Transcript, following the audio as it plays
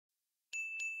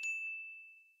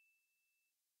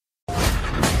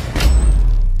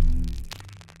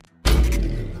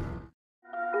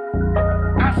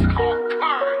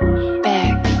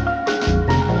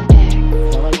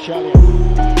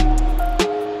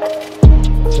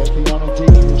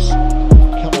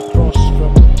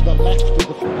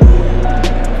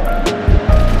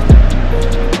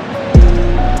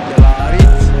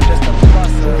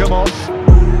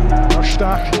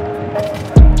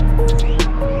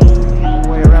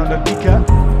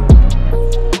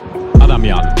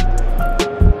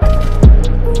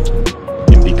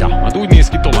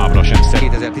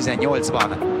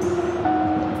Holzban.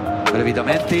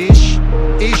 Rövidamente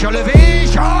és a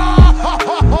lövés!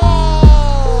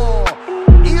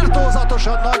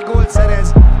 Irtózatosan nagy gólt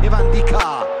szerez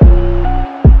NDicka.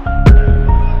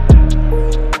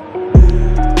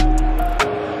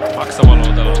 Max a bal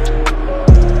oldalon.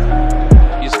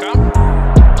 Іска.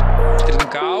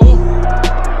 Трінкау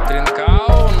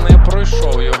не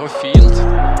пройшов його фінт.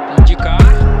 Дicka.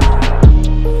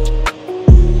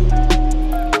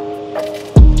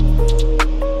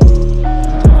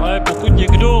 Ale pokud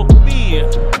někdo umí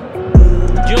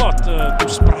dělat tu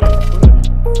správnou.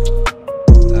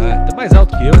 Tá mais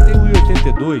alto que eu, tem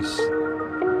 1,82.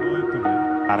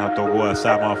 Várható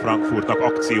gólszáma a Frankfurtnak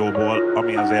akcióból,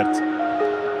 ami azért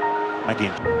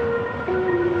megint.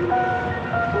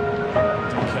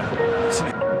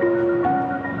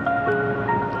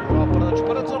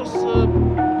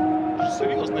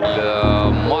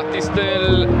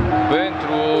 Matistel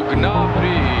pentru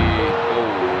Gnabry.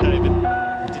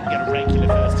 Didn't get a regular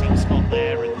first team spot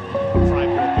there, and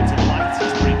Freiburg with some lights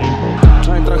is bringing.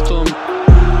 Eintrachtom.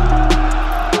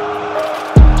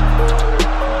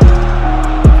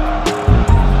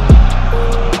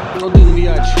 Один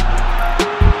м'яч.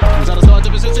 Зараз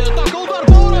давайте позиція. Так, удар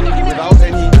по воротах. Without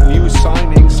any new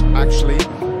signings, actually,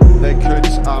 they could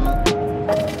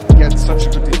get such a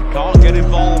good deal. Can't get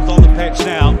involved on the pitch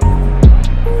now.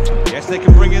 Yes, they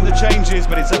can bring in the changes,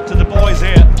 but it's up to the boys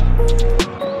here.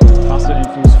 Fast in den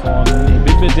Fuß von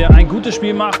Bippe, der ein gutes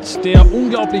Spiel macht, der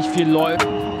unglaublich viel läuft.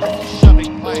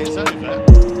 Shoving players over.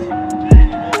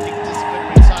 More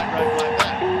disciplinary side road like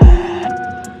that.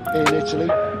 In Italy,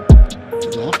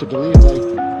 you have to believe they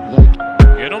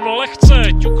Jenom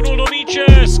lehce ťuknul do míče,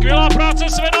 skvělá práce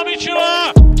Svena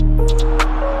Michela.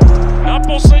 Na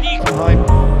posledních. A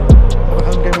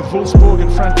home game with Wolfsburg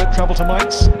and Frankfurt travel to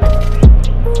Mainz.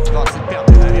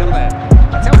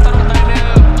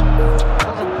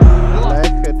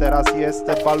 Lech, teraz jest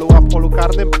Balua w polu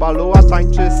karnym, Balua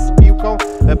tańczy z piłką,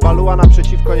 Balua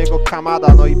naprzeciwko niego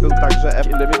Kamada, no i był także...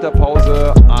 In der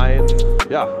Winterpause ein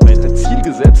Ziel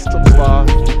gesetzt, und zwar...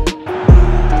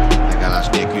 Megállás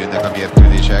nélkül jönnek a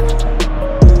mérkőzések.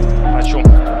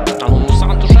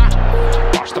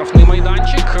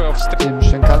 Im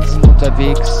Shinkansen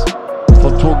unterwegs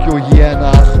von Tokio hier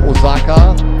nach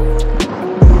Osaka.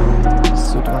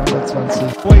 Bis zu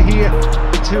 320. Way here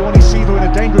to Onisivo in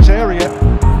a dangerous area.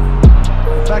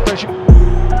 Backlash.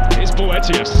 Here's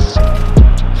Boetius.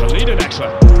 Khalid Nexler.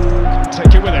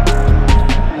 Take it with him.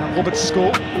 Now Roberts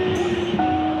score.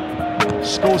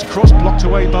 Scores cross blocked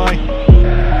away by.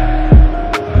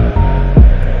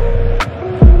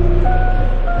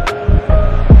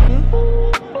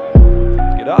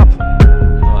 Geht ab.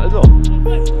 Also.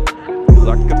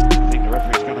 Sagt, I think the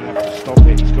referee's going to have to stop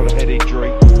it. He's got a head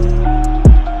injury.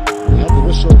 we have the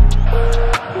whistle.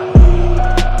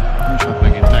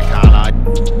 Megint megállás.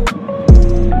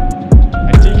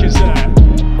 Díky se.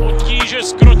 Potíže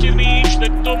skrotit míč,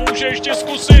 teď to může ještě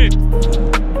zkusit.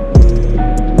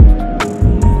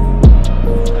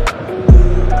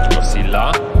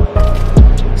 Silla.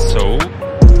 So.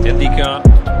 NDicka.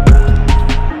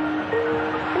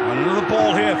 Another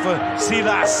ball here for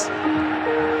Silas.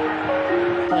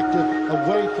 Effective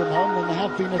away from home than they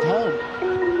have been at home.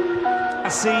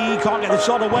 See, can't get the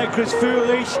shot away. Chris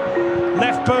Foolish.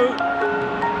 Left boot.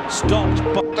 Stopped.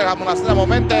 Tottenham una strana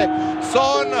momente,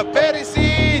 Son,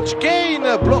 Perisic,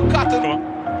 Kane bloccato.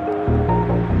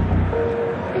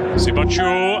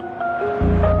 Sibachu.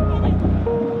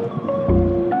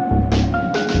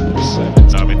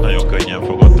 Amit nagyon könnyen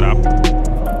fogott rá.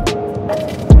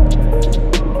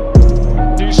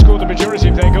 Do score the majority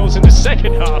of their goals in the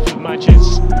second half of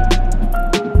matches.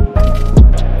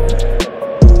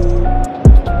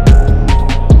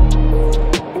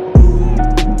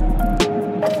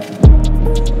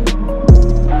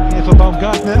 Here for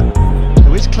Baumgartner,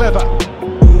 who is clever.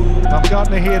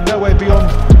 Baumgartner here, nowhere beyond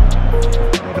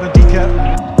even NDicka.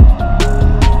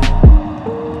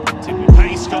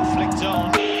 Pace got flicked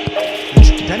on.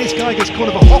 Dennis Geiger's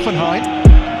corner for Hoffenheim.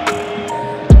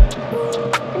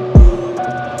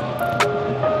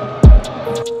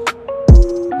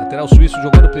 Lateral suíço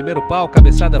jogou no primeiro pau,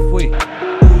 cabeçada foi.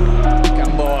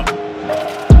 Gamboa.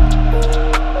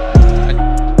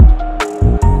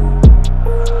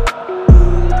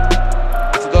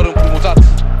 Este doar împrumutat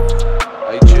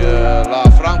aici la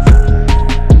Frankfurt.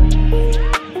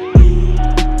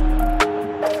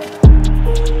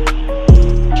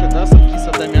 Чудесно,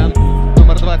 Кіса Дем'ян,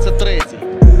 номер 23.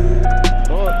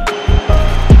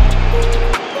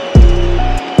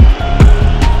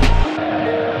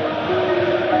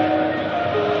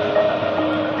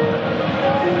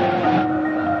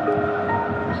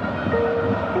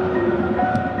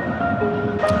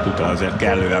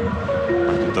 kellően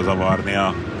meg tudta zavarni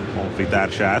a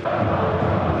honfitársát.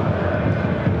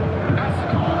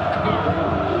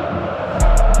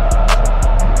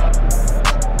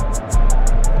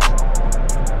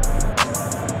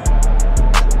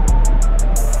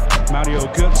 Mario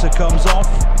Götze comes off.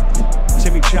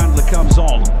 Timmy Chandler comes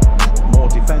on. More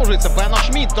defense. Бена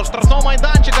Шмидт до штрафного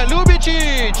майданчика.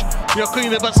 Любичич! Який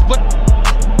небезпечний.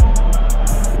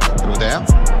 Rude.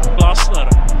 Glasner.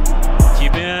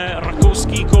 Tím je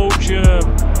rakouský kouč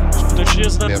skutečně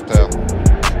znamená.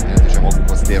 Že mogu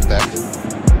postiepte.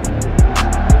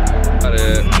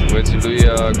 Care băieții lui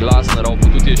Glasner au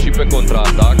putut ieși pe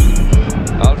contraatac.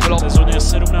 Altfel V sezóně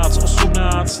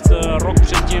 17-18 rok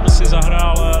předtím si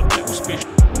zahrál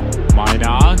neúspěšně.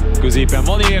 Majnál, középen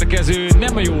van érkező,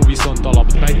 nem jó viszont a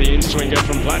labda. Make the in-swinger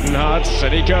from Plattenhardt,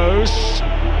 and he goes.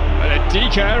 And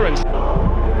NDicka and...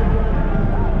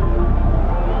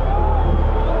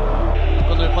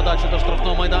 Виконує подачу до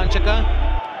штрафного майданчика.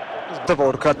 Va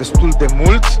urcat destul de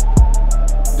mult.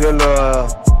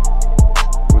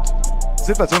 Gut. Die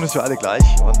Situation ist für alle gleich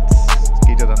und es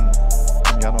geht ja dann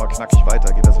im Januar knackig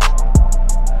weiter. Geht das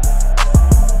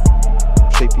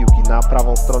tej piłki na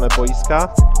prawą stronę boiska.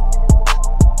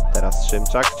 Teraz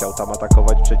Szymczak chciał tam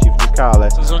atakować przeciwnika, ale...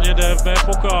 V sezóně DFB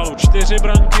pokalu 4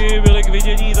 branky byly k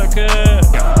vidění také.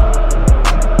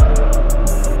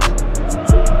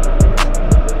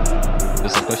 W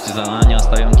wysokości zadania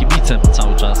stają kibice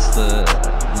cały czas,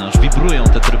 wibrują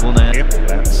te trybuny.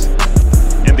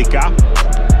 NDicka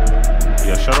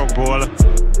e a sarokból.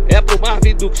 É pro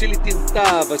Marvin que ele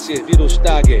tentava servir o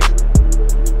Stagger.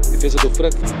 Defesa do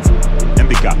Frankfurt.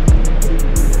 NDicka.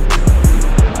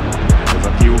 Ez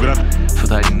a kiugrat.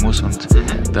 Verteidigen muss und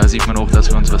da sieht man auch, dass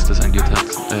wir uns, was das angeht,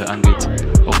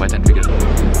 auch weiterentwickelt.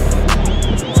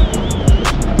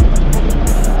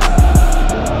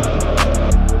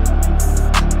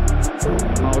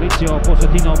 Mauricio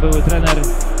Pochettino, były trener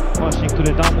właśnie,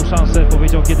 który dał mu szansę,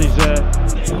 powiedział kiedyś, że...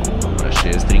 Wreszcie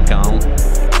jest Trincão.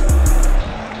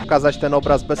 Pokazać ten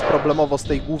obraz bezproblemowo z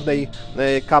tej głównej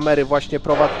kamery właśnie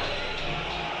prowadzi.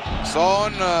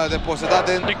 Son depozitat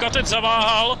de... Dicka teď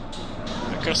zaváhal.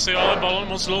 Dicka si ale balon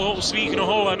moc dlouho u svých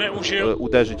nohou a neužil.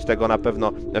 Uderzyć tego na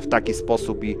pewno w taki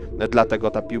sposób i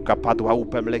dlatego ta piłka padła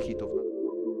łupem Lechitów.